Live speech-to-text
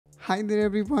Hi there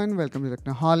everyone, welcome to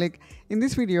Technoholic. In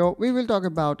this video, we will talk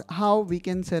about how we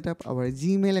can set up our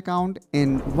Gmail account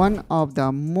in one of the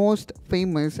most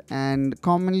famous and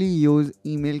commonly used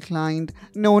email client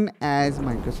known as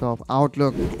Microsoft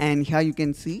Outlook. And here you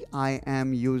can see I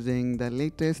am using the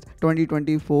latest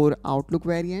 2024 Outlook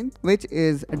variant, which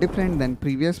is different than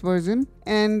previous version.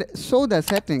 And so the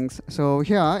settings. So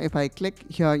here, if I click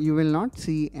here, you will not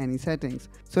see any settings.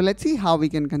 So let's see how we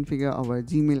can configure our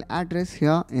Gmail address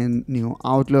here in new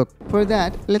Outlook. For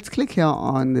that, let's click here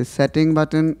on the setting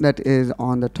button that is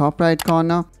on the top right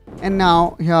corner. And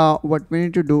now here what we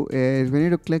need to do is we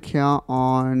need to click here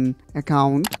on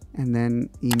account and then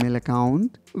email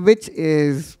account, which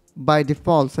is by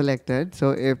default selected.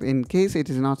 So if in case it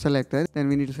is not selected, then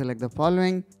we need to select the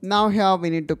following. Now here we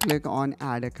need to click on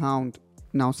add account.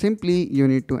 Now simply you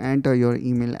need to enter your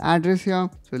email address here.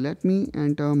 So let me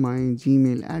enter my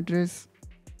Gmail address.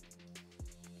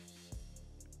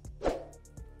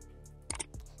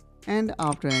 And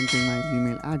after entering my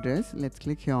Gmail address, let's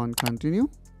click here on continue.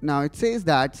 Now it says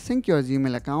that sync your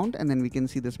Gmail account, and then we can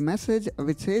see this message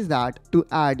which says that to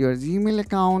add your Gmail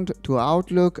account to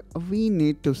Outlook, we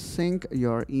need to sync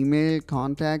your email,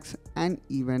 contacts and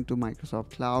even to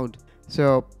Microsoft Cloud.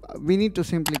 So we need to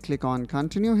simply click on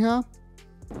continue here.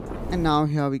 And now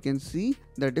here we can see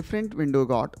the different window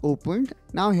got opened.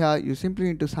 Now here you simply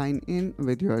need to sign in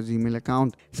with your Gmail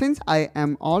account. Since I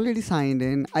am already signed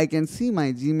in, I can see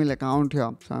my Gmail account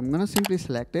here. So I'm gonna simply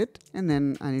select it and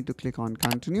then I need to click on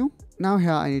continue. Now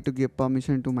here I need to give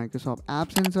permission to Microsoft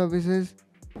Apps and Services.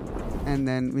 And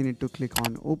then we need to click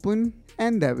on open.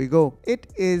 And there we go. It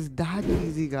is that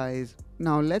easy, guys.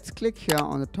 Now let's click here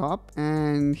on the top,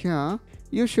 and here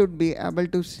you should be able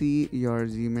to see your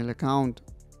Gmail account.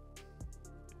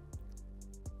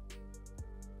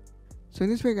 So in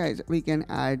this way, guys, we can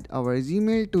add our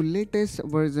Gmail to latest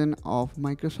version of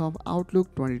Microsoft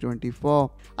Outlook 2024.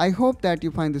 I hope that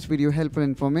you find this video helpful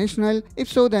and informational. If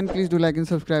so, then please do like and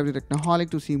subscribe to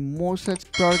Technoholic to see more such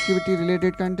productivity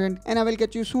related content. And I will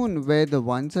catch you soon with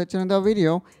one such another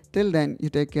video. Till then, you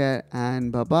take care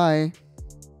and bye-bye.